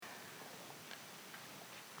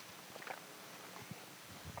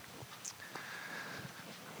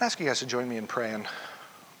I ask you guys to join me in praying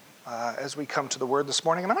as we come to the Word this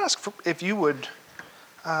morning. And I'm going to ask if you would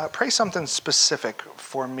pray something specific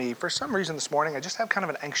for me. For some reason this morning, I just have kind of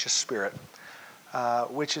an anxious spirit,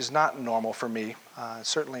 which is not normal for me,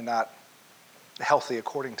 certainly not healthy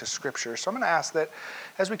according to Scripture. So I'm going to ask that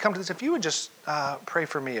as we come to this, if you would just pray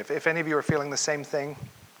for me. If any of you are feeling the same thing,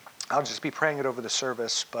 I'll just be praying it over the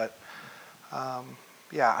service. But I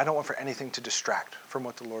don't want for anything to distract from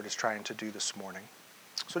what the Lord is trying to do this morning.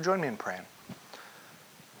 So join me in praying.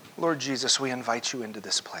 Lord Jesus, we invite you into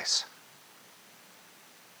this place.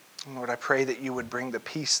 And Lord, I pray that you would bring the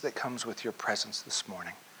peace that comes with your presence this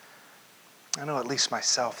morning. I know at least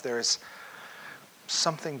myself, there is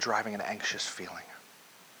something driving an anxious feeling.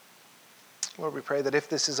 Lord, we pray that if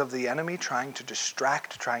this is of the enemy trying to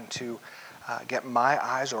distract, trying to get my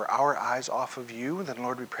eyes or our eyes off of you, then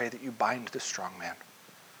Lord, we pray that you bind the strong man.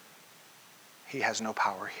 He has no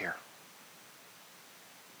power here.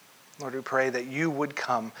 Lord, we pray that you would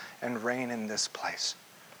come and reign in this place.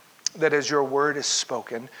 That as your word is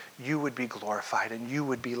spoken, you would be glorified and you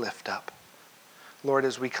would be lifted up. Lord,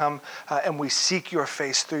 as we come and we seek your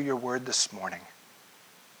face through your word this morning,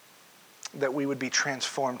 that we would be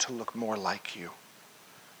transformed to look more like you.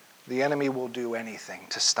 The enemy will do anything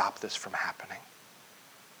to stop this from happening.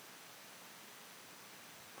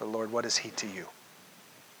 But Lord, what is he to you?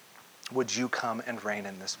 Would you come and reign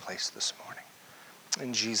in this place this morning?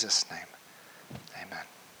 In Jesus' name, amen.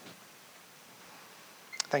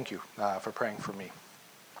 Thank you for praying for me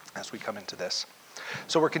as we come into this.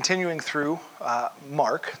 So we're continuing through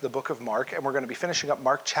Mark, the book of Mark, and we're going to be finishing up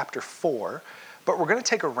Mark chapter 4, but we're going to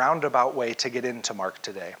take a roundabout way to get into Mark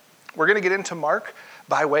today. We're going to get into Mark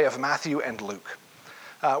by way of Matthew and Luke.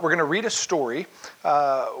 We're going to read a story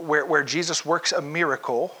where Jesus works a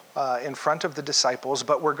miracle in front of the disciples,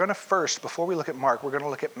 but we're going to first, before we look at Mark, we're going to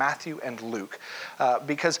look at Matthew and Luke,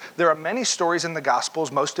 because there are many stories in the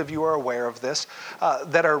Gospels, most of you are aware of this,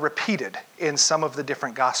 that are repeated in some of the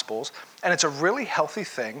different Gospels, and it's a really healthy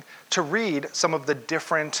thing to read some of the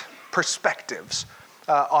different perspectives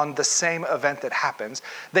on the same event that happens.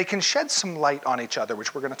 They can shed some light on each other,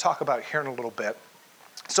 which we're going to talk about here in a little bit.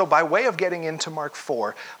 So by way of getting into Mark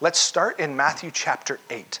 4, let's start in Matthew chapter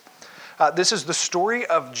 8. This is the story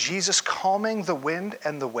of Jesus calming the wind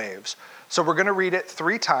and the waves. So we're going to read it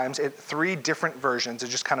 3 times in 3 different versions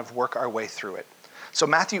and just kind of work our way through it. So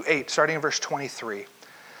Matthew 8, starting in verse 23.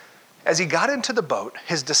 As he got into the boat,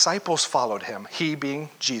 his disciples followed him, he being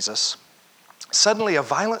Jesus. Suddenly a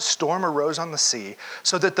violent storm arose on the sea,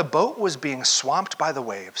 so that the boat was being swamped by the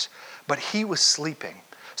waves, but he was sleeping.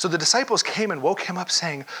 So the disciples came and woke him up,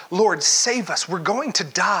 saying, "Lord, save us, we're going to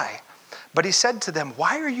die." But he said to them,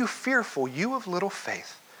 "Why are you fearful, you of little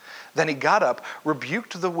faith?" Then he got up,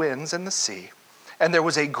 rebuked the winds and the sea, and there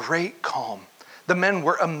was a great calm. The men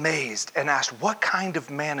were amazed and asked, "What kind of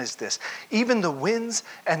man is this? Even the winds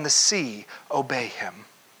and the sea obey him."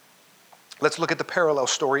 Let's look at the parallel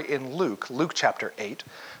story in Luke chapter 8,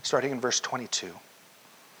 starting in verse 22.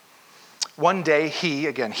 One day he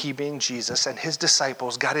being Jesus, and his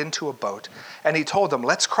disciples got into a boat, and he told them,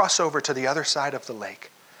 "Let's cross over to the other side of the lake."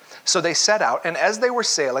 So they set out, and as they were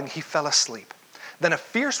sailing, he fell asleep. Then a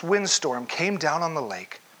fierce windstorm came down on the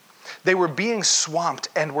lake. They were being swamped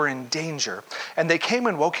and were in danger, and they came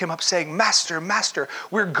and woke him up, saying, "Master, Master,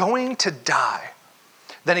 we're going to die."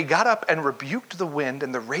 Then he got up and rebuked the wind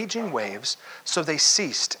and the raging waves, so they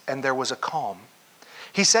ceased, and there was a calm.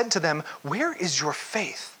 He said to them, "Where is your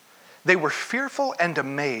faith?" They were fearful and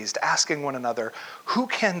amazed, asking one another, "Who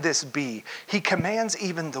can this be? He commands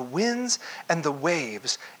even the winds and the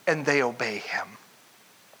waves, and they obey him."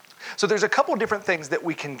 So there's a couple different things that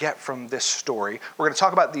we can get from this story. We're going to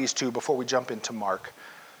talk about these 2 before we jump into Mark.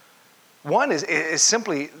 One is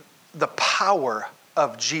simply the power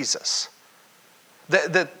of Jesus.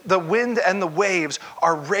 The wind and the waves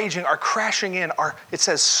are raging, are crashing in, it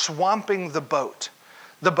says swamping the boat.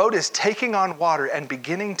 The boat is taking on water and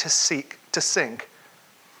beginning to sink.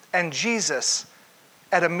 And Jesus,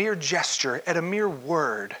 at a mere gesture, at a mere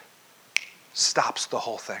word, stops the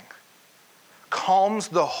whole thing. Calms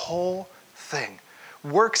the whole thing.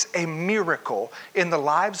 Works a miracle in the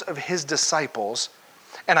lives of his disciples.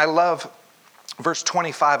 And I love verse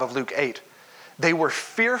 25 of Luke 8. They were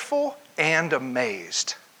fearful and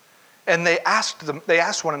amazed. And they asked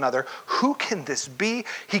one another, "Who can this be?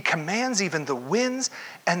 He commands even the winds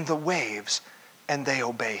and the waves, and they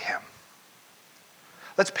obey him."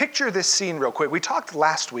 Let's picture this scene real quick. We talked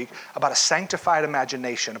last week about a sanctified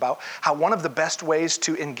imagination, about how one of the best ways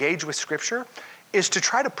to engage with Scripture is to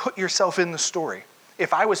try to put yourself in the story.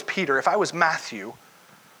 If I was Peter, if I was Matthew,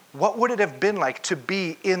 what would it have been like to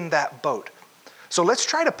be in that boat? So let's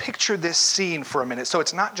try to picture this scene for a minute. So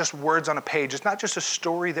it's not just words on a page. It's not just a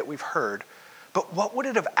story that we've heard. But what would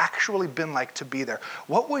it have actually been like to be there?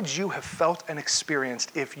 What would you have felt and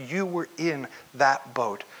experienced if you were in that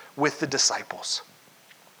boat with the disciples?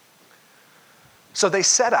 So they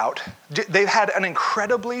set out. They've had an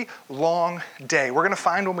incredibly long day. We're going to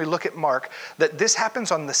find when we look at Mark that this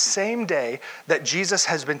happens on the same day that Jesus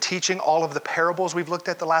has been teaching all of the parables we've looked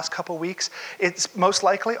at the last couple weeks. It's most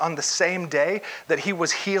likely on the same day that he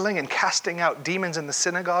was healing and casting out demons in the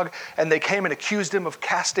synagogue, and they came and accused him of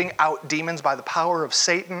casting out demons by the power of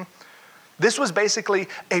Satan. This was basically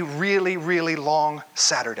a really, really long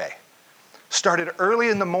Saturday. Started early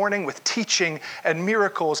in the morning with teaching and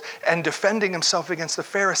miracles and defending himself against the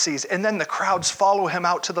Pharisees. And then the crowds follow him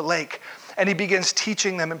out to the lake, and he begins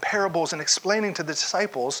teaching them in parables and explaining to the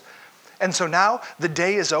disciples. And so now the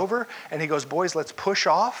day is over, and he goes, boys, let's push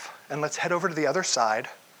off and let's head over to the other side.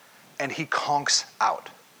 And he conks out.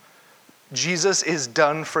 Jesus is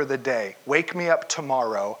done for the day. Wake me up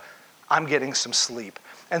tomorrow. I'm getting some sleep.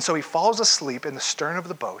 And so he falls asleep in the stern of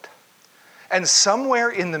the boat. And somewhere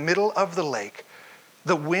in the middle of the lake,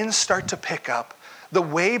 the winds start to pick up, the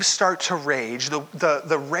waves start to rage,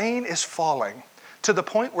 the rain is falling to the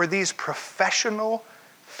point where these professional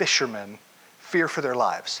fishermen fear for their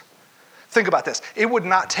lives. Think about this. It would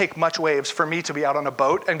not take much waves for me to be out on a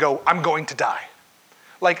boat and go, I'm going to die.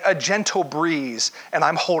 Like a gentle breeze, and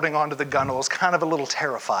I'm holding onto the gunwales, kind of a little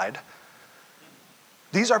terrified.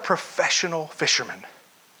 These are professional fishermen.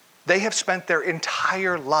 They have spent their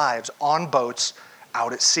entire lives on boats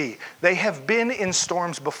out at sea. They have been in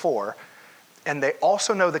storms before, and they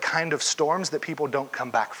also know the kind of storms that people don't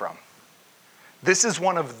come back from. This is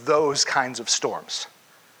one of those kinds of storms.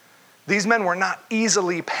 These men were not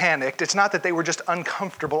easily panicked. It's not that they were just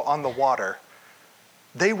uncomfortable on the water.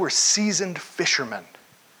 They were seasoned fishermen.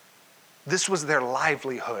 This was their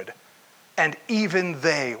livelihood. And even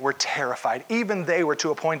they were terrified. Even they were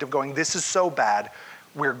to a point of going, this is so bad,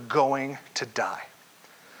 we're going to die.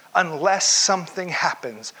 Unless something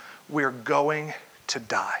happens, we're going to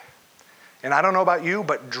die. And I don't know about you,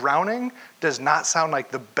 but drowning does not sound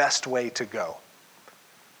like the best way to go.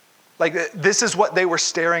 Like, this is what they were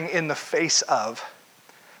staring in the face of,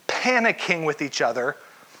 panicking with each other.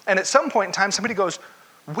 And at some point in time, somebody goes,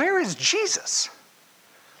 where is Jesus?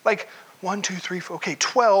 Like, 1, 2, 3, 4, okay,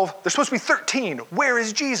 12. There's supposed to be 13. Where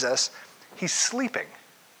is Jesus? He's sleeping.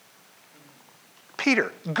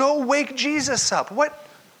 Peter, go wake Jesus up. What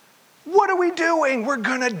are we doing? We're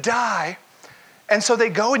going to die. And so they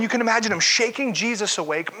go, and you can imagine them shaking Jesus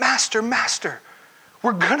awake. Master, Master,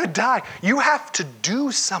 we're going to die. You have to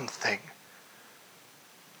do something.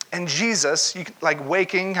 And Jesus,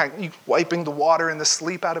 waking, wiping the water and the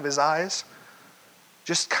sleep out of his eyes,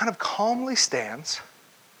 just kind of calmly stands.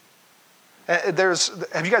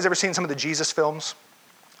 Have you guys ever seen some of the Jesus films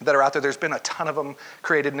that are out there? There's been a ton of them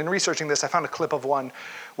created. And in researching this, I found a clip of one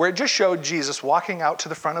where it just showed Jesus walking out to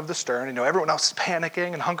the front of the stern. Everyone else is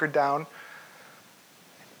panicking and hunkered down.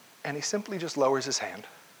 And he simply just lowers his hand,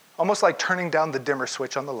 almost like turning down the dimmer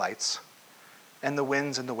switch on the lights, and the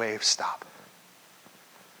winds and the waves stop.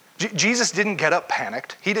 Jesus didn't get up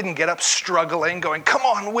panicked. He didn't get up struggling, going, come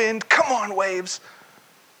on, wind, come on, waves.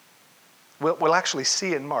 We'll actually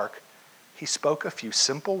see in Mark, he spoke a few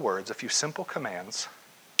simple words, a few simple commands,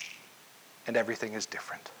 and everything is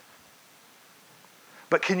different.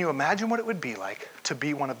 But can you imagine what it would be like to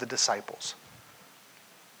be one of the disciples?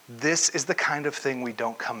 This is the kind of thing we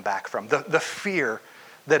don't come back from. The fear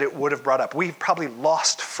that it would have brought up. We've probably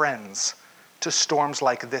lost friends to storms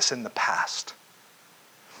like this in the past.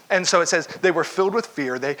 And so it says they were filled with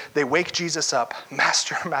fear. They wake Jesus up.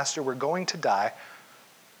 Master, Master, we're going to die.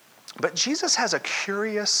 But Jesus has a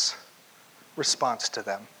curious response to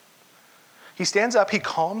them. He stands up, he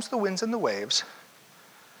calms the winds and the waves,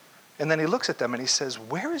 and then he looks at them and he says,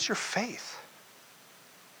 where is your faith?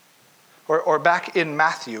 Or back in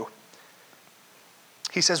Matthew,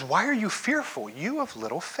 he says, why are you fearful, you of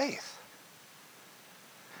little faith?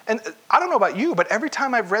 And I don't know about you, but every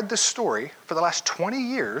time I've read this story for the last 20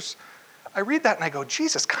 years, I read that and I go,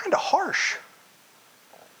 Jesus, kind of harsh.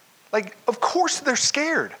 Like, of course they're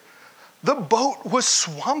scared. The boat was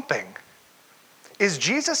swamping. Is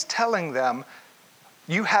Jesus telling them,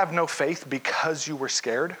 you have no faith because you were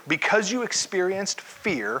scared? Because you experienced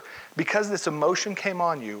fear? Because this emotion came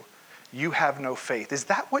on you, you have no faith? Is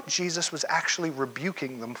that what Jesus was actually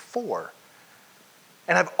rebuking them for?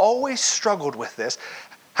 And I've always struggled with this.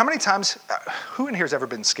 How many times, who in here has ever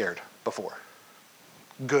been scared before?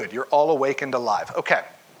 Good, you're all awake and alive. Okay.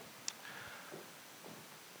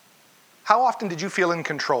 How often did you feel in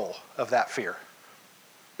control of that fear?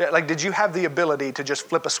 Like, did you have the ability to just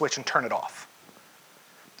flip a switch and turn it off?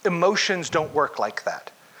 Emotions don't work like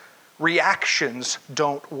that. Reactions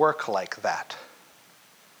don't work like that.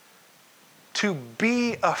 To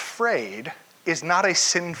be afraid is not a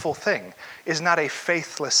sinful thing, is not a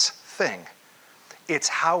faithless thing. It's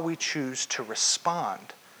how we choose to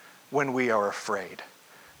respond when we are afraid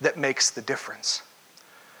that makes the difference.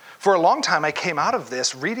 For a long time, I came out of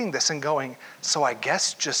this, reading this and going, so I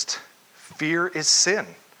guess just fear is sin.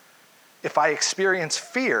 If I experience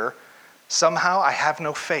fear, somehow I have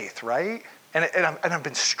no faith, right? And I've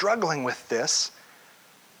been struggling with this,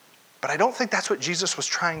 but I don't think that's what Jesus was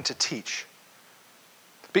trying to teach.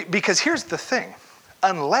 Because here's the thing.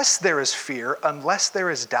 Unless there is fear, unless there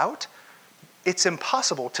is doubt, it's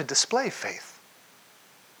impossible to display faith.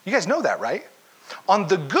 You guys know that, right? On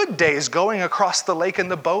the good days going across the lake in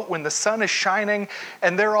the boat when the sun is shining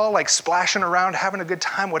and they're all like splashing around, having a good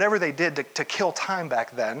time, whatever they did to kill time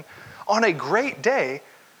back then, on a great day,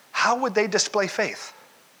 how would they display faith?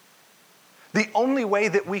 The only way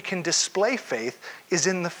that we can display faith is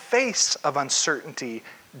in the face of uncertainty,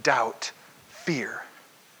 doubt, fear.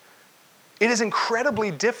 It is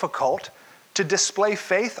incredibly difficult to display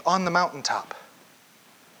faith on the mountaintop.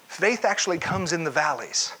 Faith actually comes in the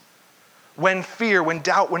valleys. When fear, when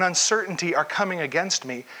doubt, when uncertainty are coming against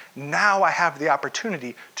me, now I have the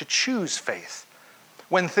opportunity to choose faith.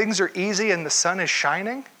 When things are easy and the sun is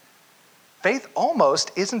shining, faith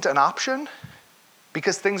almost isn't an option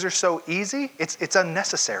because things are so easy, it's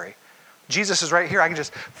unnecessary. Jesus is right here. I can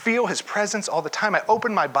just feel his presence all the time. I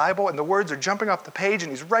open my Bible and the words are jumping off the page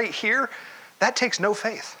and he's right here. That takes no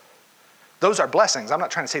faith. Those are blessings. I'm not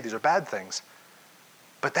trying to say these are bad things.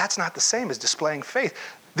 But that's not the same as displaying faith.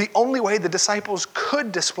 The only way the disciples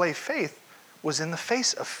could display faith was in the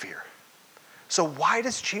face of fear. So why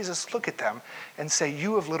does Jesus look at them and say,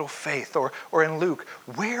 you have little faith? Or in Luke,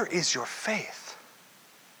 where is your faith?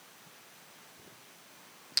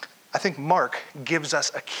 I think Mark gives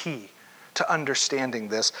us a key to understanding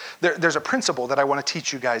this. There's a principle that I want to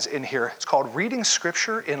teach you guys in here. It's called reading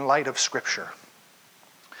Scripture in light of Scripture.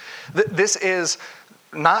 This is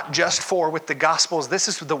not just for with the Gospels. This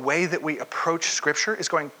is the way that we approach Scripture, is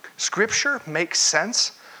going, Scripture makes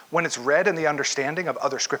sense when it's read in the understanding of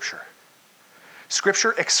other Scripture.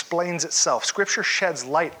 Scripture explains itself. Scripture sheds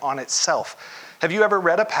light on itself. Have you ever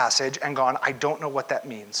read a passage and gone, I don't know what that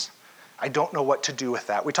means? I don't know what to do with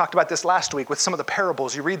that. We talked about this last week with some of the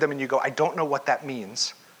parables. You read them and you go, I don't know what that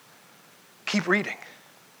means. Keep reading.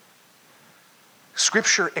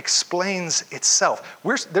 Scripture explains itself.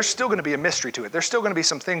 There's still going to be a mystery to it. There's still going to be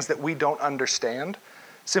some things that we don't understand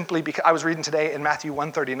simply because I was reading today in Matthew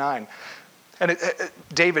 1:39, and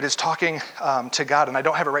David is talking to God, and I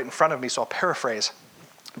don't have it right in front of me, so I'll paraphrase.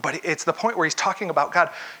 But it's the point where he's talking about, God,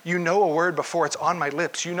 you know a word before it's on my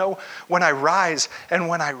lips. You know when I rise and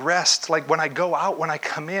when I rest, like when I go out, when I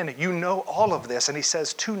come in, you know all of this. And he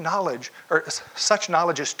says, such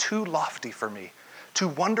knowledge is too lofty for me, too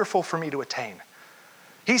wonderful for me to attain.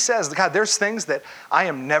 He says, God, there's things that I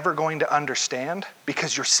am never going to understand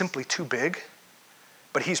because you're simply too big.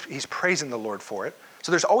 But he's praising the Lord for it.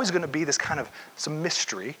 So there's always going to be this kind of some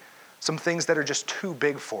mystery, some things that are just too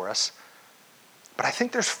big for us. But I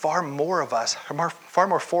think there's far more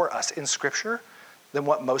for us in Scripture than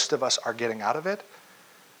what most of us are getting out of it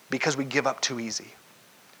because we give up too easy.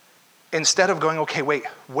 Instead of going, okay, wait,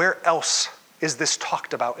 where else is this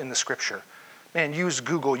talked about in the Scripture? Man, use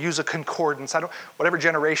Google, use a concordance. Whatever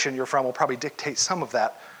generation you're from will probably dictate some of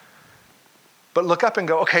that. But look up and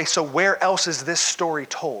go, okay, so where else is this story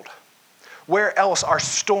told? Where else are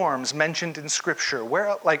storms mentioned in Scripture?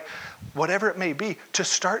 Whatever it may be, to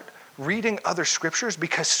start reading other Scriptures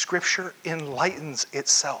because Scripture enlightens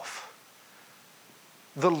itself.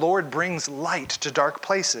 The Lord brings light to dark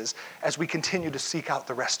places as we continue to seek out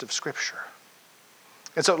the rest of Scripture.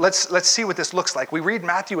 And so let's see what this looks like. We read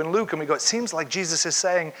Matthew and Luke and we go, it seems like Jesus is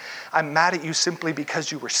saying, I'm mad at you simply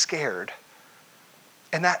because you were scared.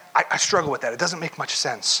 And that I struggle with that. It doesn't make much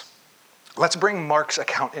sense. Let's bring Mark's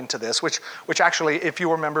account into this, which actually, if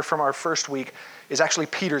you remember from our first week, is actually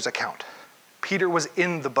Peter's account. Peter was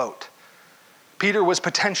in the boat. Peter was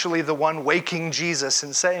potentially the one waking Jesus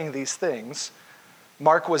and saying these things.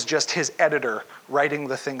 Mark was just his editor writing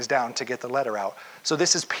the things down to get the letter out. So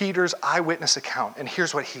this is Peter's eyewitness account, and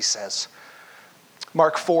here's what he says.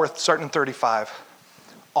 Mark 4, starting in 35.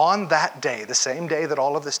 On that day, the same day that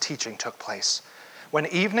all of this teaching took place, when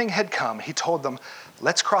evening had come, he told them,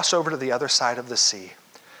 let's cross over to the other side of the sea.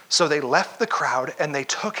 So they left the crowd and they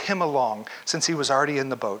took him along, since he was already in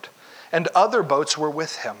the boat. And other boats were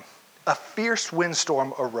with him. a fierce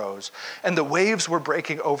windstorm arose, and the waves were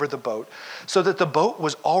breaking over the boat, so that the boat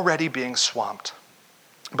was already being swamped.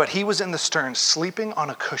 But he was in the stern, sleeping on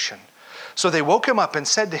a cushion. So they woke him up and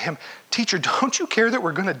said to him, "Teacher, don't you care that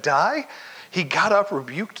we're going to die?" He got up,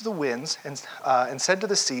 rebuked the winds, and said to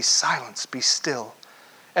the sea, "Silence, be still."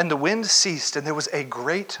 And the wind ceased, and there was a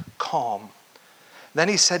great calm. Then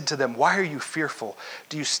he said to them, "Why are you fearful?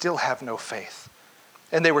 Do you still have no faith?"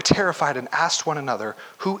 And they were terrified and asked one another,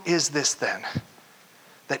 "Who is this then,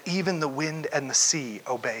 that even the wind and the sea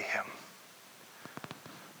obey him?"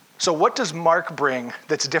 So what does Mark bring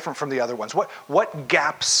that's different from the other ones? What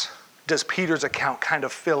gaps does Peter's account kind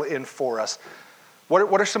of fill in for us?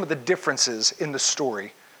 What are some of the differences in the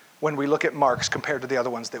story when we look at Mark's compared to the other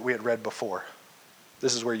ones that we had read before?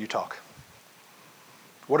 This is where you talk.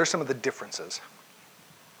 What are some of the differences?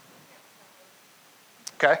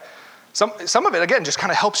 Okay? Some of it, again, just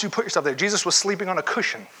kind of helps you put yourself there. Jesus was sleeping on a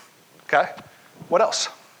cushion. Okay? What else?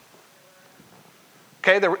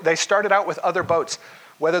 Okay, they started out with other boats.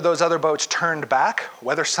 Whether those other boats turned back,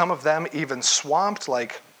 whether some of them even swamped,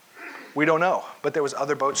 we don't know. But there was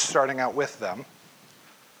other boats starting out with them.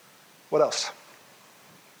 What else?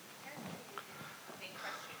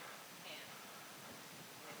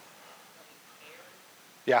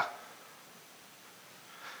 Yeah.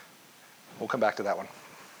 We'll come back to that one.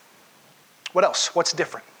 What else? What's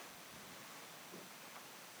different?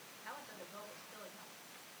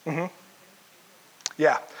 Mm-hmm.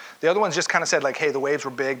 Yeah. The other ones just kind of said, hey, the waves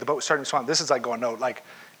were big, the boat was starting to swamp. This is going, no,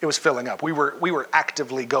 it was filling up. We were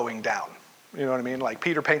actively going down. You know what I mean?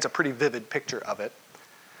 Peter paints a pretty vivid picture of it.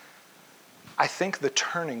 I think the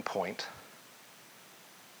turning point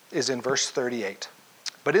is in verse 38.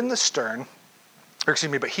 But he was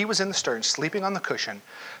in the stern, sleeping on the cushion.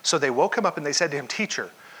 So they woke him up and they said to him,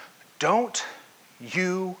 "Teacher, don't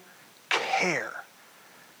you care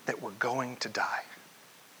that we're going to die?"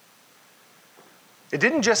 It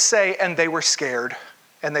didn't just say, and they were scared,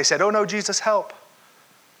 and they said, "Oh no, Jesus, help."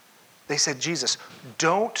 They said, "Jesus,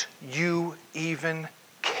 don't you even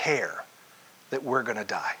care that we're going to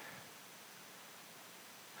die?"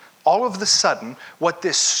 All of the sudden, what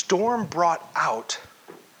this storm brought out,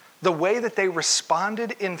 the way that they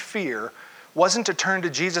responded in fear, wasn't to turn to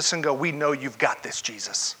Jesus and go, "We know you've got this,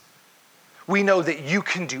 Jesus. We know that you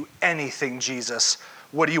can do anything, Jesus.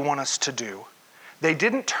 What do you want us to do?" They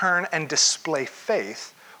didn't turn and display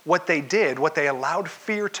faith. What they did, what they allowed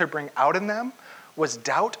fear to bring out in them, was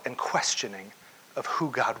doubt and questioning of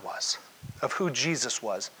who God was, of who Jesus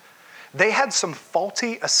was. They had some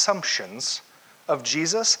faulty assumptions of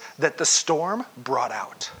Jesus that the storm brought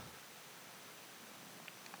out.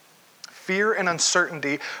 Fear and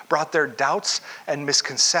uncertainty brought their doubts and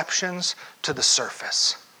misconceptions to the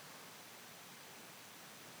surface.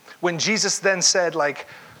 When Jesus then said,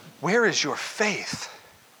 "Where is your faith?"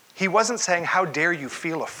 He wasn't saying, "How dare you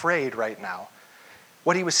feel afraid right now?"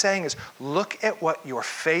 What he was saying is, look at what your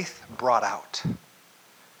faith brought out.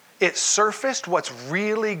 It surfaced what's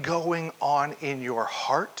really going on in your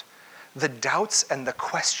heart. The doubts and the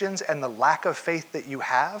questions and the lack of faith that you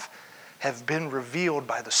have been revealed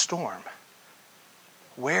by the storm.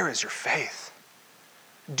 Where is your faith?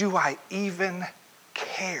 Do I even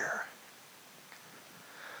care?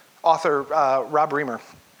 Author Rob Reimer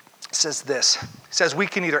says this. He says, "We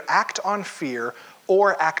can either act on fear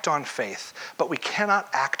or act on faith, but we cannot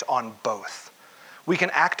act on both. We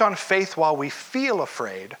can act on faith while we feel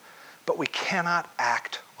afraid, but we cannot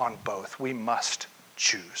act on both. We must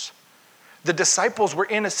choose." The disciples were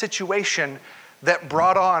in a situation that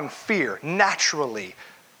brought on fear naturally.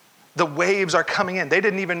 The waves are coming in. They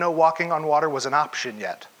didn't even know walking on water was an option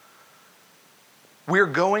yet. We're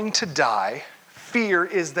going to die. Fear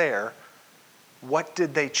is there. What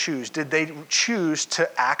did they choose? Did they choose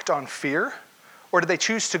to act on fear? Or did they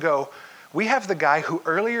choose to go, "We have the guy who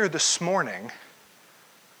earlier this morning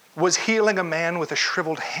was healing a man with a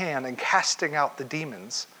shriveled hand and casting out the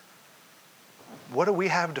demons. What do we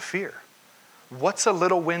have to fear? What's a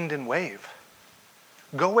little wind and wave?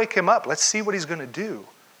 Go wake him up. Let's see what he's going to do."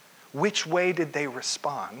 Which way did they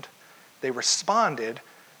respond? They responded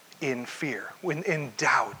in fear, in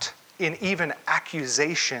doubt, in even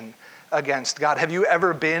accusation against God. Have you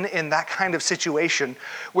ever been in that kind of situation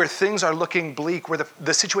where things are looking bleak, where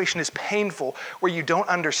the situation is painful, where you don't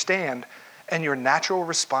understand, and your natural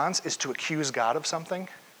response is to accuse God of something?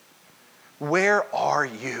 Where are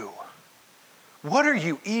you? What are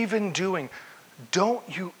you even doing? Don't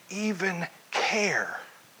you even care?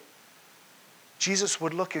 Jesus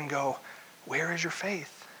would look and go, "Where is your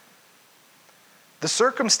faith?" The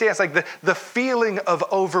circumstance, the feeling of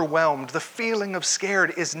overwhelmed, the feeling of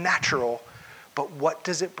scared is natural, But what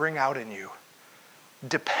does it bring out in you?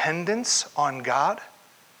 Dependence on God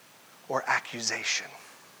or accusation?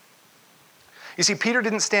 You see, Peter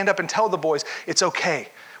didn't stand up and tell the boys, it's okay.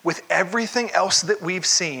 With everything else that we've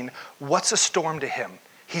seen, what's a storm to him?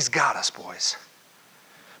 He's got us, boys.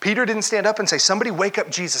 Peter didn't stand up and say, somebody wake up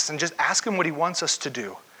Jesus and just ask him what he wants us to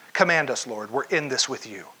do. Command us, Lord. We're in this with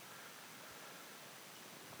you.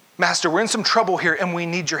 Master, we're in some trouble here and we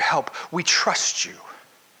need your help. We trust you.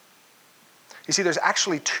 You see, there's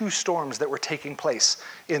actually two storms that were taking place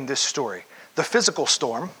in this story. The physical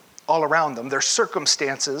storm all around them, their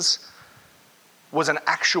circumstances was an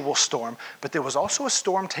actual storm, but there was also a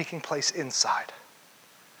storm taking place inside.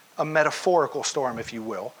 A metaphorical storm, if you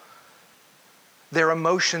will. Their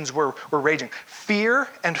emotions were raging. Fear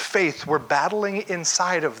and faith were battling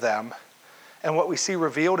inside of them, and what we see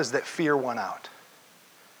revealed is that fear won out.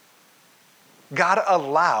 God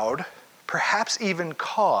allowed, perhaps even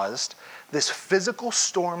caused, this physical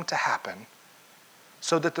storm to happen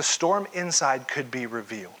so that the storm inside could be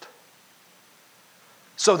revealed.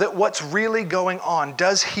 So that what's really going on,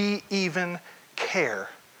 does he even care,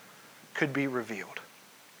 could be revealed.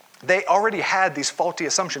 They already had these faulty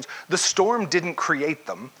assumptions. The storm didn't create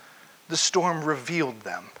them. The storm revealed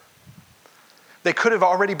them. They could have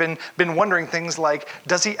already been wondering things like,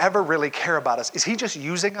 does he ever really care about us? Is he just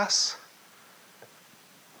using us?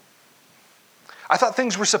 I thought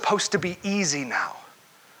things were supposed to be easy now.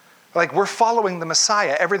 Like, we're following the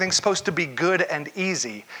Messiah. Everything's supposed to be good and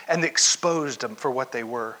easy, and they exposed them for what they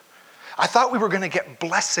were. I thought we were going to get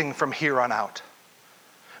blessing from here on out.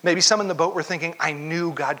 Maybe some in the boat were thinking, I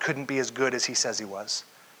knew God couldn't be as good as he says he was.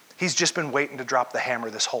 He's just been waiting to drop the hammer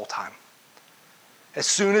this whole time. As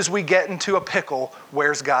soon as we get into a pickle,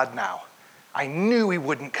 where's God now? I knew he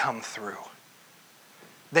wouldn't come through.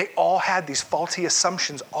 They all had these faulty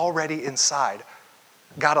assumptions already inside.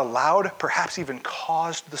 God allowed, perhaps even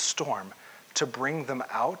caused the storm to bring them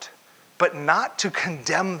out, but not to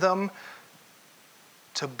condemn them,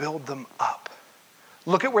 to build them up.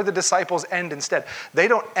 Look at where the disciples end instead. They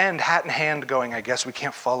don't end hat in hand going, I guess we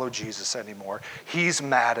can't follow Jesus anymore. He's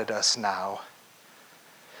mad at us now.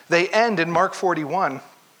 They end in Mark 41,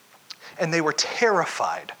 and they were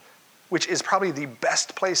terrified, which is probably the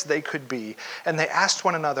best place they could be. And they asked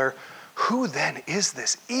one another, who then is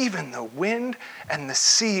this? Even the wind and the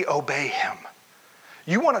sea obey him.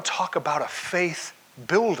 You want to talk about a faith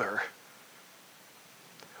builder?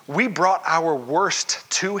 We brought our worst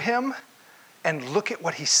to him, and look at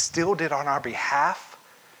what he still did on our behalf.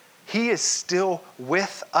 He is still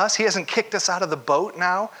with us. He hasn't kicked us out of the boat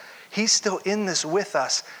now. He's still in this with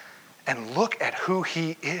us. And look at who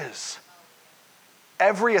he is.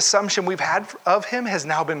 Every assumption we've had of him has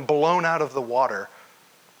now been blown out of the water,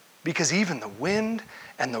 because even the wind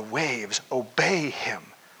and the waves obey him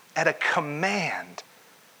at a command,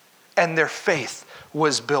 and their faith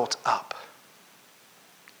was built up.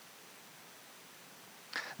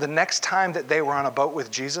 The next time that they were on a boat with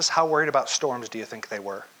Jesus, how worried about storms do you think they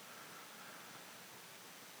were?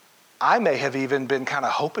 I may have even been kind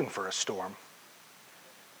of hoping for a storm.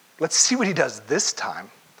 Let's see what he does this time.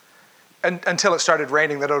 And until it started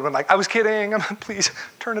raining, that would have been like, I was kidding, please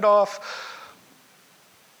turn it off.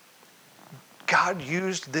 God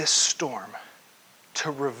used this storm to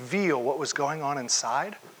reveal what was going on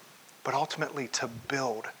inside, but ultimately to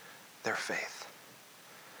build their faith.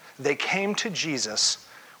 They came to Jesus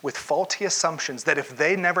with faulty assumptions that if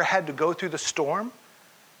they never had to go through the storm,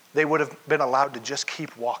 they would have been allowed to just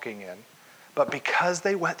keep walking in. But because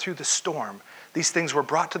they went through the storm, these things were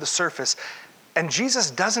brought to the surface, and Jesus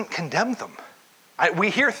doesn't condemn them. We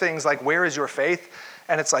hear things like, where is your faith?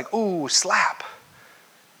 And it's like, ooh, slap.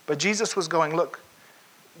 But Jesus was going, look,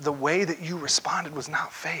 the way that you responded was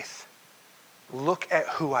not faith. Look at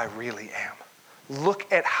who I really am.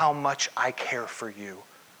 Look at how much I care for you.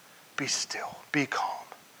 Be still, be calm.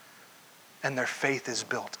 And their faith is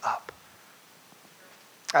built up.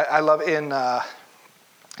 I love in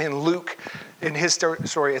Luke, in his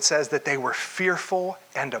story, it says that they were fearful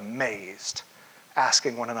and amazed,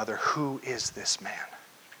 asking one another, who is this man?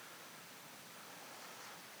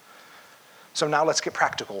 So now let's get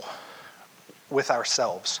practical with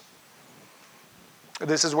ourselves.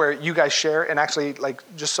 This is where you guys share, and actually,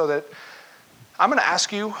 just so that I'm going to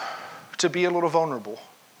ask you to be a little vulnerable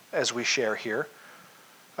as we share here.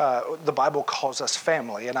 The Bible calls us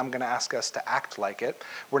family, and I'm going to ask us to act like it.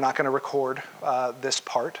 We're not going to record this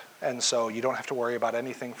part, and so you don't have to worry about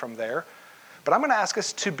anything from there. But I'm going to ask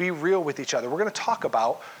us to be real with each other. We're going to talk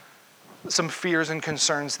about some fears and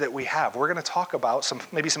concerns that we have. We're going to talk about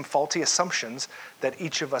maybe some faulty assumptions that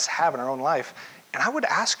each of us have in our own life. And I would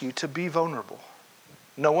ask you to be vulnerable.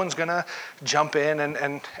 No one's going to jump in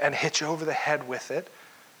and hit you over the head with it.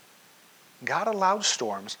 God allowed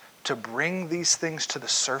storms to bring these things to the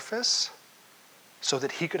surface so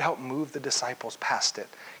that he could help move the disciples past it.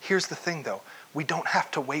 Here's the thing, though. We don't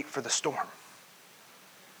have to wait for the storm.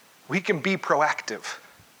 We can be proactive.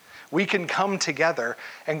 We can come together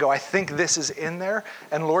and go, I think this is in there.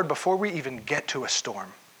 And Lord, before we even get to a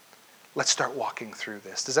storm, let's start walking through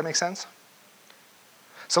this. Does that make sense?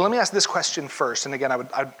 So let me ask this question first. And again,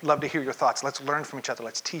 I'd love to hear your thoughts. Let's learn from each other.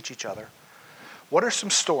 Let's teach each other. What are some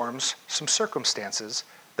storms, some circumstances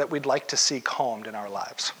that we'd like to see calmed in our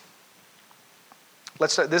lives?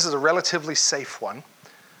 Let's start. This is a relatively safe one.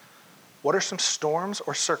 What are some storms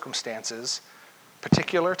or circumstances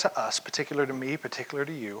particular to us, particular to me, particular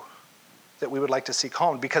to you, that we would like to see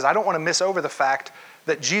calmed? Because I don't want to miss over the fact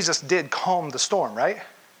that Jesus did calm the storm, right?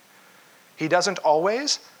 He doesn't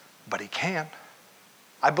always, but he can.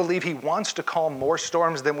 I believe he wants to calm more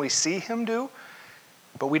storms than we see him do,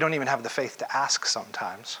 but we don't even have the faith to ask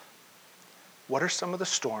sometimes. What are some of the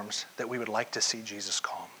storms that we would like to see Jesus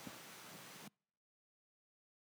calm?